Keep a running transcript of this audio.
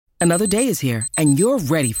Another day is here, and you're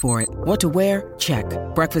ready for it. What to wear? Check.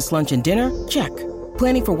 Breakfast, lunch, and dinner? Check.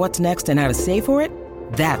 Planning for what's next and how to save for it?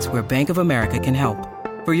 That's where Bank of America can help.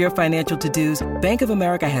 For your financial to-dos, Bank of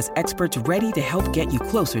America has experts ready to help get you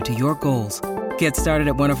closer to your goals. Get started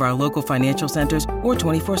at one of our local financial centers or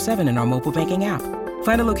 24/7 in our mobile banking app.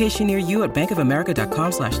 Find a location near you at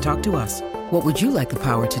bankofamerica.com/talktous. What would you like the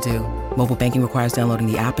power to do? Mobile banking requires downloading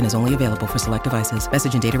the app and is only available for select devices.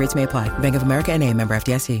 Message and data rates may apply. Bank of America N.A., member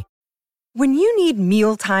FDIC. When you need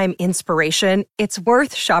mealtime inspiration, it's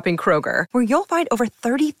worth shopping Kroger, where you'll find over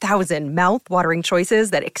 30,000 mouth-watering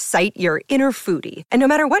choices that excite your inner foodie. And no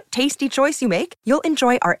matter what tasty choice you make, you'll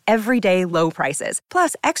enjoy our everyday low prices,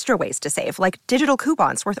 plus extra ways to save, like digital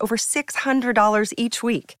coupons worth over $600 each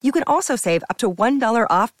week. You can also save up to $1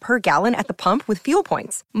 off per gallon at the pump with fuel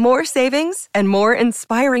points. More savings and more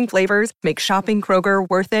inspiring flavors make shopping Kroger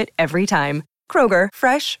worth it every time. Kroger,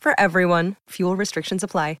 fresh for everyone. Fuel restrictions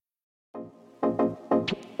apply.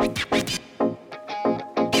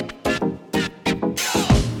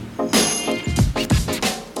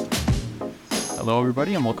 Hello,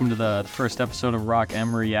 everybody, and welcome to the first episode of Rock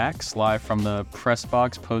M Reacts, live from the press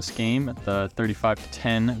box post-game at the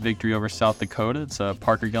 35-10 victory over South Dakota. It's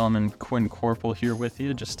Parker Gillum and Quinn Corporal here with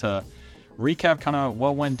you, just to recap kind of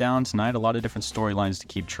what went down tonight. A lot of different storylines to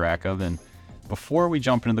keep track of, and before we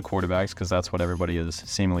jump into the quarterbacks, because that's what everybody is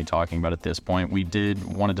seemingly talking about at this point, we did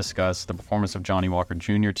want to discuss the performance of Johnny Walker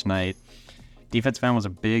Jr. tonight. Defensive end was a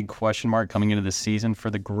big question mark coming into this season for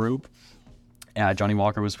the group. Johnny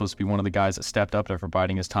Walker was supposed to be one of the guys that stepped up after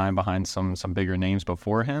biding his time behind some bigger names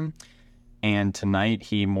before him. And tonight,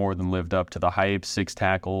 he more than lived up to the hype. 6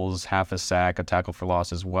 tackles, half a sack, a tackle for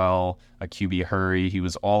loss as well, a QB hurry. He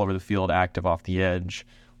was all over the field, active off the edge.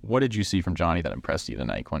 What did you see from Johnny that impressed you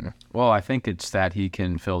tonight, Quinn? Well, I think it's that he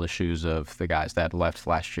can fill the shoes of the guys that left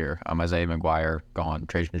last year. Isaiah McGuire gone,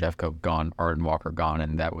 Trajan Jeffcoat gone, Arden Walker gone,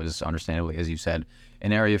 and that was understandably, as you said,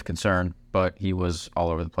 an area of concern, but he was all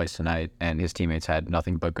over the place tonight, and his teammates had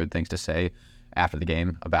nothing but good things to say after the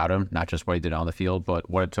game about him, not just what he did on the field, but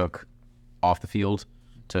what it took off the field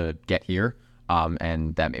to get here,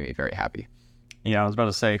 and that made me very happy. Yeah, I was about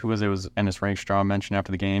to say, it was Ennis Rankstraw mentioned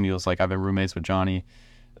after the game. He was like, I've been roommates with Johnny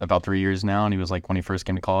about 3 years now, and he was like, when he first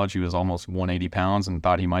came to college, he was almost 180 pounds and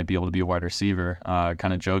thought he might be able to be a wide receiver,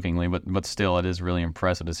 kind of jokingly, but still, it is really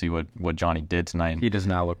impressive to see what Johnny did tonight. He does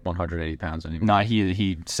not look 180 pounds anymore. No,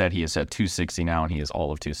 he said he is at 260 now, and he is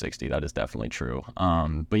all of 260. That is definitely true.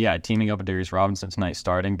 But yeah, teaming up with Darius Robinson tonight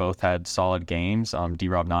starting, both had solid games.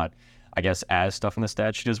 D-Rob not, I guess, as stuff in the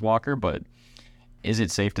stat sheet as Walker, but is it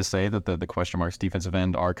safe to say that the question marks defensive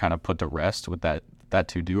end are kind of put to rest with that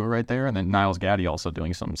two duo right there? And then Niles Gaddy also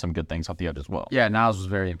doing some good things off the edge as well. Yeah, Niles was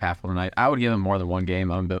very impactful tonight. I would give him more than one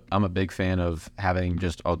game. I'm a big fan of having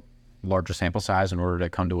just a larger sample size in order to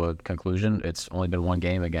come to a conclusion. It's only been one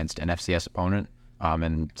game against an FCS opponent,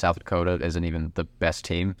 and South Dakota isn't even the best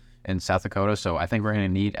team in South Dakota, so I think we're going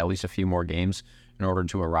to need at least a few more games in order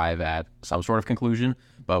to arrive at some sort of conclusion.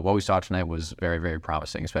 But what we saw tonight was very, very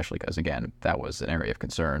promising, especially because, again, that was an area of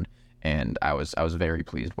concern. And I was very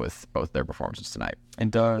pleased with both their performances tonight.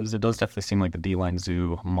 It does definitely seem like the D-line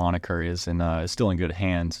Zoo moniker is still in good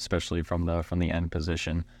hands, especially from the end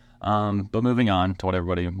position. But moving on to what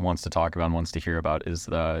everybody wants to talk about and wants to hear about is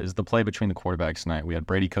the play between the quarterbacks tonight. We had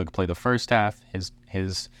Brady Cook play the first half.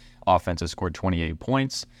 His offense has scored 28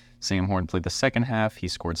 points. Sam Horn played the second half. He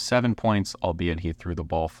scored 7 points, albeit he threw the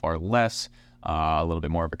ball far less. A little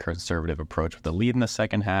bit more of a conservative approach with the lead in the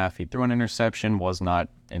second half. He threw an interception, was not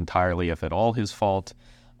entirely, if at all, his fault.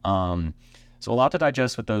 So a lot to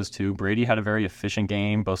digest with those two. Brady had a very efficient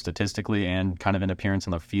game, both statistically and kind of an appearance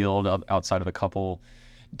on the field, outside of a couple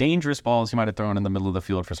dangerous balls he might have thrown in the middle of the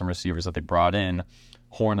field for some receivers that they brought in.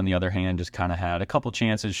 Horn, on the other hand, just kind of had a couple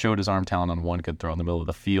chances, showed his arm talent on one, could throw in the middle of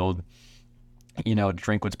the field. You know,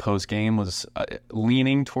 Drinkwood's post-game was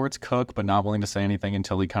leaning towards Cook, but not willing to say anything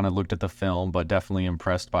until he kind of looked at the film, but definitely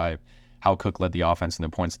impressed by how Cook led the offense and the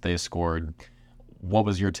points that they scored. What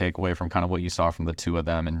was your takeaway from kind of what you saw from the two of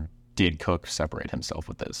them, and did Cook separate himself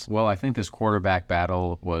with this? Well, I think this quarterback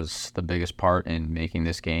battle was the biggest part in making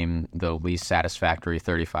this game the least satisfactory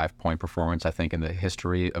 35-point performance, I think, in the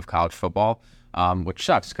history of college football, which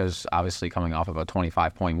sucks because obviously coming off of a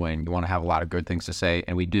 25-point win, you want to have a lot of good things to say,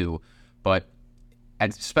 and we do, but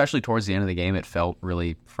especially towards the end of the game, it felt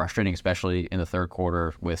really frustrating, especially in the third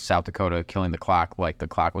quarter with South Dakota killing the clock like the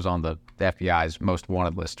clock was on the FBI's most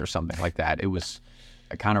wanted list or something like that. It was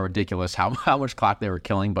kind of ridiculous how much clock they were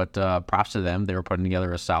killing, but props to them. They were putting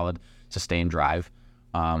together a solid, sustained drive.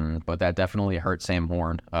 But that definitely hurt Sam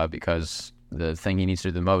Horn because the thing he needs to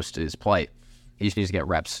do the most is play. He just needs to get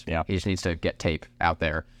reps. Yeah. He just needs to get tape out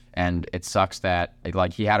there. And it sucks that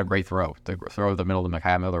he had a great throw. The throw of the middle to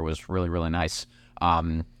Mekhi Miller was really, really nice.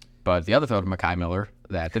 But the other throw to Mekhi Miller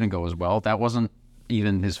that didn't go as well, that wasn't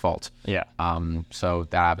even his fault. Yeah. So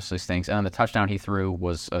that obviously stinks. And then the touchdown he threw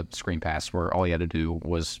was a screen pass where all he had to do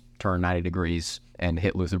was turn 90 degrees and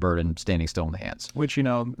hit Luther Burden standing still in the hands. Which,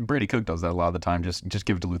 Brady Cook does that a lot of the time. Just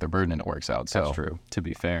give it to Luther Burden and it works out. So, that's true. To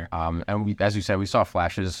be fair. And as you said, we saw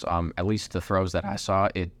flashes. At least the throws that I saw,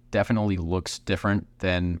 it definitely looks different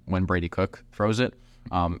than when Brady Cook throws it.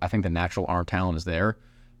 I think the natural arm talent is there.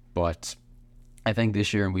 But I think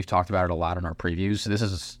this year, and we've talked about it a lot in our previews, this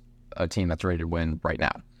is a team that's ready to win right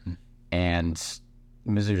now. And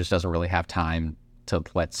Mizzou just doesn't really have time to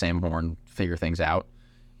let Sam Horn figure things out.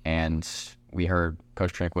 And we heard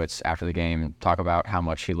Coach Trinkwitz after the game talk about how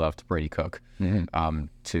much he loved Brady Cook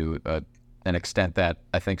to an extent that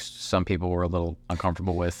I think some people were a little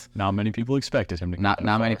uncomfortable with. Not many people expected him to. Not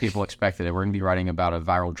many people expected it. We're going to be writing about a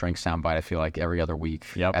viral drink soundbite, I feel like, every other week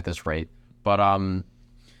at this rate. But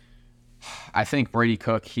I think Brady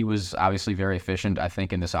Cook, he was obviously very efficient, I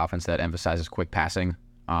think, in this offense that emphasizes quick passing,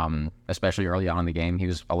 especially early on in the game. He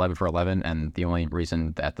was 11 for 11, and the only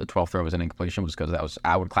reason that the 12th throw was an incompletion was because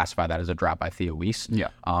I would classify that as a drop by Theo Weiss. Yeah.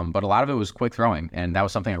 But a lot of it was quick throwing, and that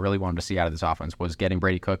was something I really wanted to see out of this offense, was getting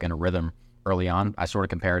Brady Cook in a rhythm early on. I sort of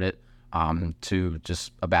compared it to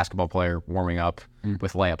just a basketball player warming up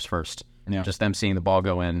with layups first. Yeah. Just them seeing the ball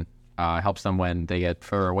go in helps them when they get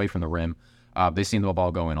further away from the rim. They seen the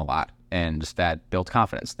ball go in a lot. And just that builds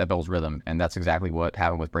confidence, that builds rhythm. And that's exactly what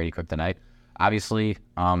happened with Brady Cook tonight. Obviously,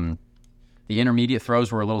 the intermediate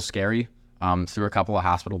throws were a little scary. Threw a couple of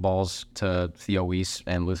hospital balls to Theo Weiss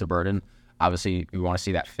and Luther Burden. Obviously, we want to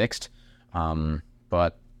see that fixed.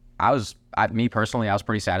 But me personally, I was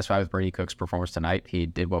pretty satisfied with Brady Cook's performance tonight. He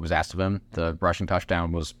did what was asked of him. The rushing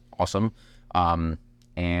touchdown was awesome.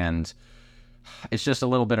 And it's just a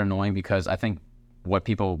little bit annoying because I think what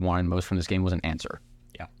people wanted most from this game was an answer.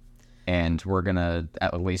 And we're going to,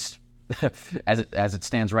 at least as it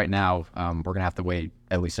stands right now, we're going to have to wait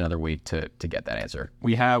at least another week to get that answer.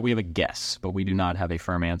 We have a guess, but we do not have a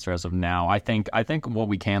firm answer as of now. I think what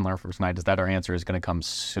we can learn from tonight is that our answer is going to come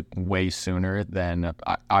way sooner than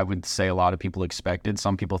I would say a lot of people expected.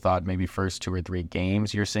 Some people thought maybe first 2 or 3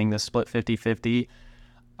 games you're seeing this split 50-50.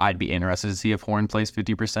 I'd be interested to see if Horn plays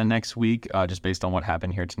 50% next week, just based on what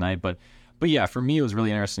happened here tonight. But yeah, for me, it was really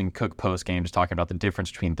interesting. Cook post-game just talking about the difference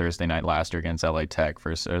between Thursday night last year against LA Tech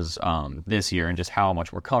versus this year and just how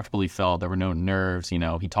much more comfortable he felt. There were no nerves. He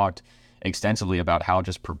talked extensively about how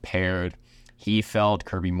just prepared he felt,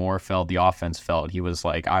 Kirby Moore felt, the offense felt. He was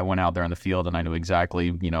like, I went out there on the field and I knew exactly,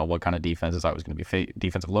 what kind of defenses I was going to be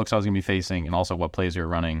defensive looks I was going to be facing and also what plays we were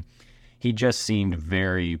running. He just seemed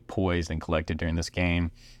very poised and collected during this game.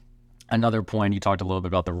 Another point, you talked a little bit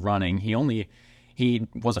about the running. He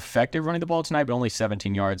was effective running the ball tonight, but only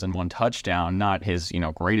 17 yards and 1 touchdown. Not his,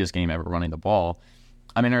 greatest game ever running the ball.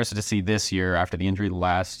 I'm interested to see this year, after the injury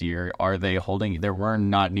last year, are they holding? There were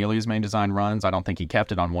not nearly as many design runs. I don't think he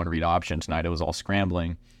kept it on one read option tonight. It was all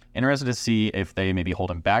scrambling. Interested to see if they maybe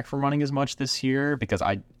hold him back from running as much this year, because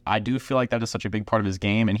I do feel like that is such a big part of his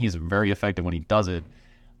game, and he's very effective when he does it.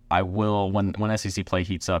 I will, when SEC play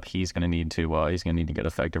heats up, he's going to need to get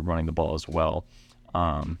effective running the ball as well.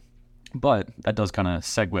 But that does kind of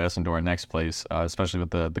segue us into our next place, especially with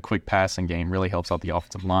the quick passing game. Really helps out the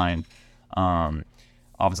offensive line.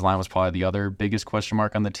 Offensive line was probably the other biggest question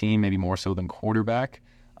mark on the team, maybe more so than quarterback.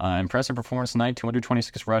 Impressive performance tonight,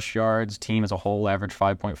 226 rush yards. Team as a whole averaged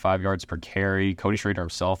 5.5 yards per carry. Cody Schrader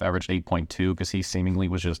himself averaged 8.2 because he seemingly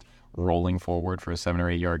was just rolling forward for a 7 or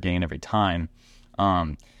 8 yard gain every time.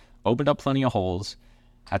 Opened up plenty of holes.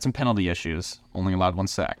 Had some penalty issues. Only allowed 1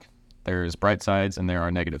 sack. There's bright sides and there are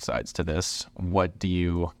negative sides to this. What do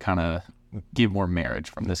you kind of give more merit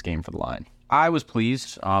from this game for the line? I was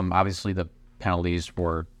pleased. Obviously, the penalties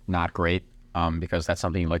were not great because that's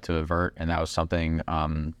something you like to avert, and that was something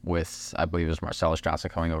with, I believe it was Marcellus Johnson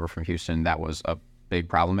coming over from Houston. That was a big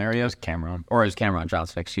problem area. It was Cameron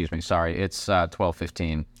Johnson, excuse me. Sorry. It's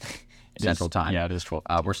 12:15 Central Time. Yeah, it is 12.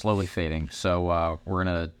 We're slowly fading, so we're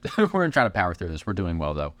gonna try to power through this. We're doing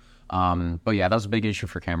well, though. But yeah, that was a big issue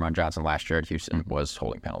for Cameron Johnson last year at Houston, was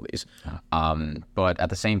holding penalties. But at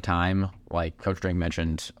the same time, like Coach Drink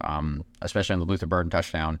mentioned, especially on the Luther Burden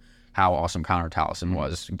touchdown, how awesome Connor Tallison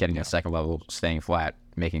was getting that second level, staying flat,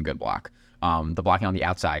 making a good block. The blocking on the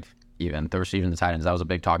outside, even the receiving the tight ends, that was a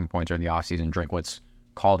big talking point during the offseason. Drinkwitz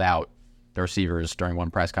called out the receivers during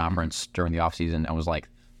one press conference during the offseason and was like,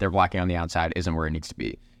 their blocking on the outside isn't where it needs to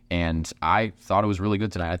be. And I thought it was really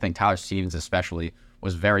good tonight. I think Tyler Stevens especially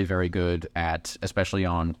was very, very good at, especially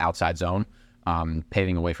on outside zone.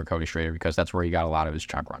 paving the way for Cody Schrader because that's where he got a lot of his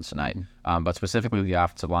chunk runs tonight. But specifically the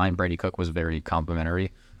offensive line, Brady Cook was very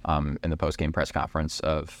complimentary in the post-game press conference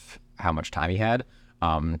of how much time he had.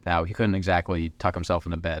 Now, he couldn't exactly tuck himself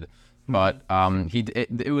into bed, but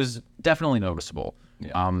it was definitely noticeable.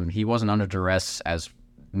 Yeah. He wasn't under duress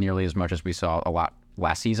nearly as much as we saw a lot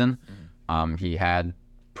last season. He had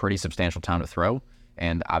pretty substantial time to throw,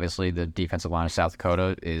 and obviously the defensive line of South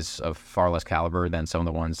Dakota is of far less caliber than some of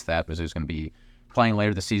the ones that Mizzou's going to be playing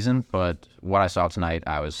later this season. But what I saw tonight,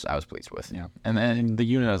 I was pleased with. Yeah, and then the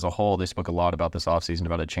unit as a whole, they spoke a lot about this offseason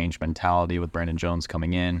about a changed mentality with Brandon Jones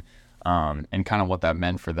coming in, and kind of what that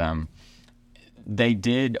meant for them. They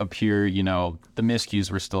did appear, the miscues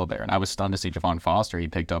were still there. And I was stunned to see Javon Foster. He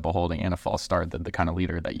picked up a holding and a false start. The kind of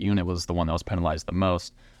leader of that unit was the one that was penalized the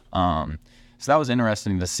most. So that was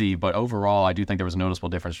interesting to see. But overall, I do think there was a noticeable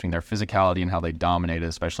difference between their physicality and how they dominated,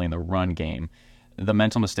 especially in the run game. The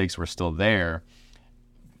mental mistakes were still there.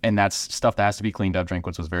 And that's stuff that has to be cleaned up.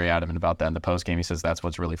 Drinkwitz was very adamant about that in the postgame. He says that's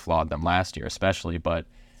what's really flawed them last year, especially. But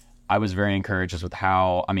I was very encouraged with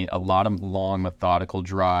how, a lot of long, methodical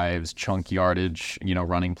drives, chunk yardage,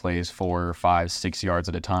 running plays 4, 5, 6 yards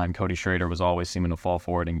at a time. Cody Schrader was always seeming to fall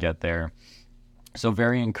forward and get there. So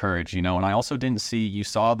very encouraged, and I also didn't see, you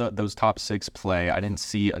saw those top 6 play. I didn't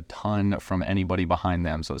see a ton from anybody behind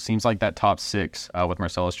them. So it seems like that top 6 with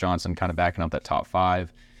Marcellus Johnson kind of backing up that top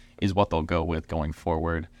 5 is what they'll go with going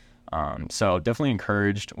forward. So definitely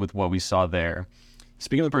encouraged with what we saw there.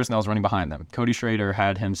 Speaking of the person that was running behind them, Cody Schrader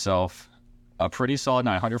had himself a pretty solid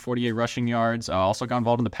night, 148 rushing yards. Also got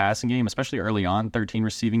involved in the passing game, especially early on, 13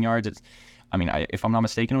 receiving yards. If I'm not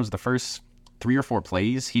mistaken, it was the first 3 or 4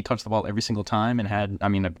 plays. He touched the ball every single time and had,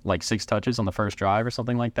 like 6 touches on the first drive or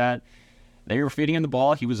something like that. They were feeding him the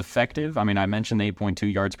ball. He was effective. I mentioned the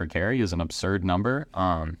 8.2 yards per carry is an absurd number.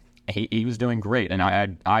 He was doing great. And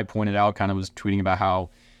I pointed out, kind of was tweeting about how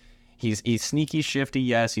He's sneaky, shifty,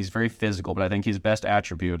 yes. He's very physical, but I think his best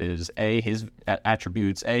attribute is his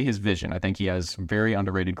vision. I think he has very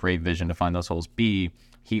underrated, great vision to find those holes. B,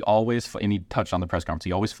 he always, and he touched on the press conference,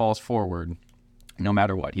 he always falls forward no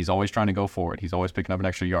matter what. He's always trying to go forward. He's always picking up an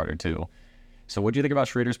extra yard or 2. So what do you think about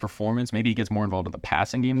Schrader's performance? Maybe he gets more involved in the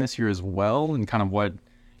passing game this year as well, and kind of what,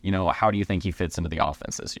 how do you think he fits into the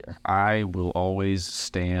offense this year? I will always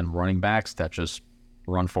stand running backs that just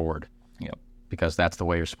run forward. Yep. Because that's the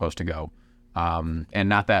way you're supposed to go. And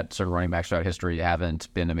not that sort of running backs throughout history haven't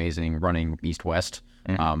been amazing running east-west,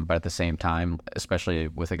 but at the same time, especially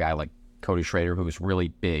with a guy like Cody Schrader, who's really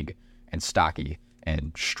big and stocky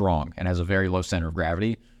and strong and has a very low center of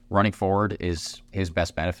gravity, running forward is his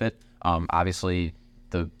best benefit. Obviously,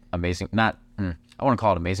 the amazing, I wouldn't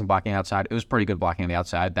call it amazing blocking outside. It was pretty good blocking on the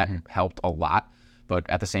outside. That helped a lot, but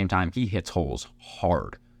at the same time, he hits holes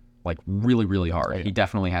hard. Like really, really hard. Right. He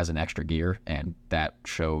definitely has an extra gear, and that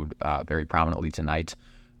showed very prominently tonight.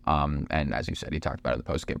 And as you said, he talked about it in the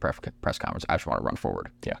post-game press conference. I just want to run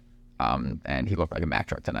forward. Yeah. And he looked like a Mack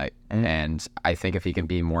truck tonight. And I think if he can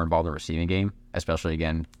be more involved in the receiving game, especially,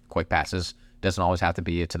 again, quick passes, doesn't always have to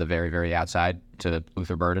be to the very, very outside to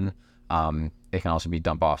Luther Burden. It can also be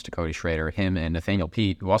dump offs to Cody Schrader. Him and Nathaniel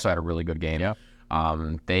Pete, who also had a really good game. Yeah.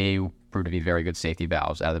 They proved to be very good safety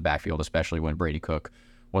valves out of the backfield, especially when Brady Cook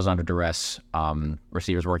was under duress.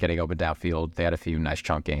 Receivers were getting open downfield. They had a few nice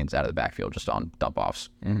chunk gains out of the backfield just on dump-offs.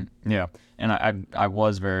 Mm-hmm. Yeah, and I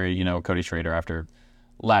was very, Cody Schrader, after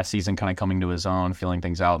last season kind of coming to his own, feeling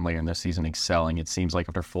things out, and later in this season excelling. It seems like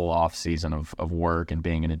after full off season of work and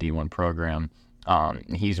being in a D1 program,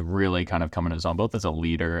 he's really kind of coming to his own, both as a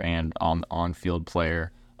leader and on-field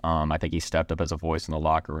player. I think he stepped up as a voice in the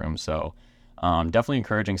locker room. So definitely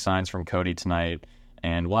encouraging signs from Cody tonight.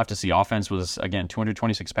 And we'll have to see. Offense was, again,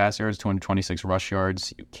 226 pass yards, 226 rush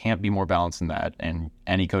yards. You can't be more balanced than that. And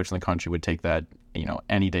any coach in the country would take that,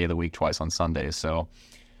 any day of the week, twice on Sundays. So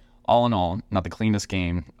all in all, not the cleanest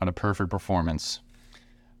game, not a perfect performance,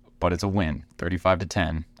 but it's a win,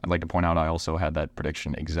 35-10. I'd like to point out I also had that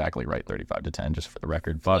prediction exactly right, 35-10, just for the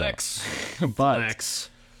record. But, Flex.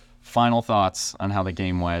 Final thoughts on how the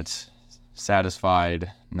game went.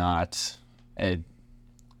 Satisfied, not...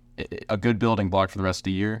 A good building block for the rest of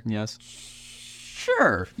the year, yes?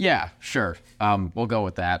 Sure. Yeah, sure. We'll go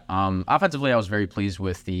with that. Offensively, I was very pleased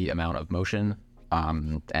with the amount of motion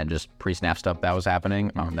and just pre-snap stuff that was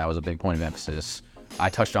happening. That was a big point of emphasis. I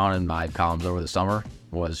touched on in my columns over the summer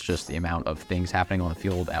was just the amount of things happening on the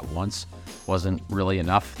field at once wasn't really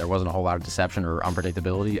enough. There wasn't a whole lot of deception or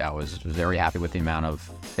unpredictability. I was very happy with the amount of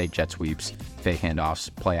fake jet sweeps, fake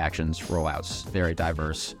handoffs, play actions, rollouts, very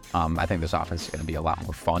diverse. I think this offense is going to be a lot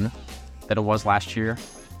more fun than it was last year.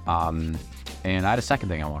 And I had a second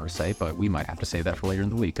thing I wanted to say, but we might have to save that for later in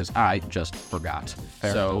the week because I just forgot.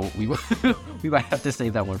 Fair. So we might have to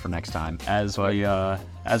save that one for next time. As we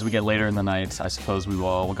get later in the night, I suppose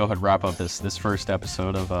we'll go ahead and wrap up this first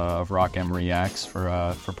episode of Rock M Reacts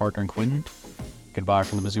for Parker and Quinton. Goodbye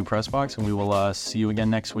from the Mizzou Press Box, and we will see you again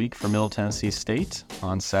next week for Middle Tennessee State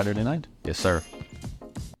on Saturday night. Yes, sir.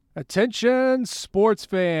 Attention, sports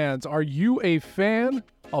fans. Are you a fan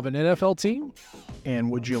of an NFL team?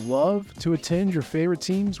 And would you love to attend your favorite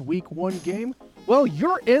team's Week 1 game? Well,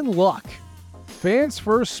 you're in luck. Fans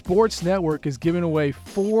First Sports Network is giving away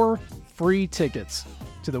 4 free tickets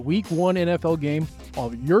to the Week 1 NFL game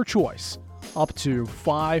of your choice, up to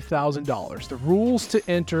 $5,000. The rules to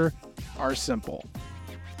enter are simple.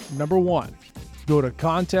 Number 1, go to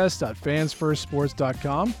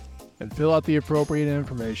contest.fansfirstsports.com and fill out the appropriate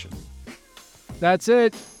information. That's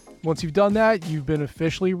it. Once you've done that, you've been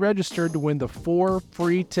officially registered to win the 4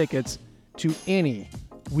 free tickets to any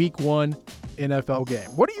Week 1 NFL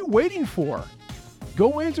game. What are you waiting for?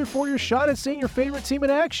 Go enter for your shot at seeing your favorite team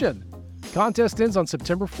in action. Contest ends on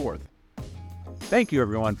September 4th. Thank you,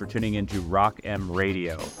 everyone, for tuning into Rock M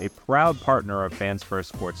Radio, a proud partner of Fans First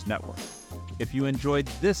Sports Network. If you enjoyed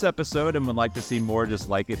this episode and would like to see more just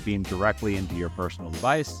like it beamed directly into your personal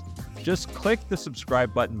device, just click the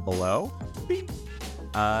subscribe button below. Beep.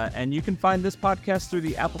 And you can find this podcast through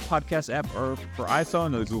the Apple Podcast app or for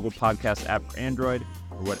iPhone, or the Google Podcast app for Android,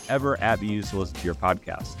 or whatever app you use to listen to your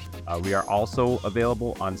podcast. We are also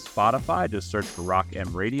available on Spotify. Just search for Rock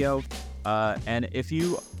M Radio. And if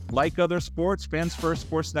you like other sports, Fans First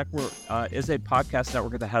Sports Network is a podcast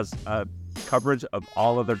network that has coverage of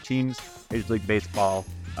all other teams, Major League Baseball,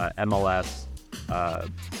 MLS,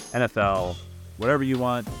 NFL, whatever you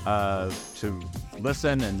want to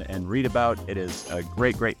listen and read about. It is a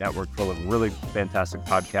great network full of really fantastic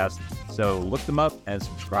podcasts. So look them up and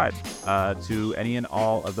subscribe to any and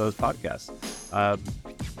all of those podcasts.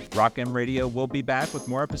 Rock M Radio will be back with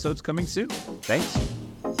more episodes coming soon. Thanks.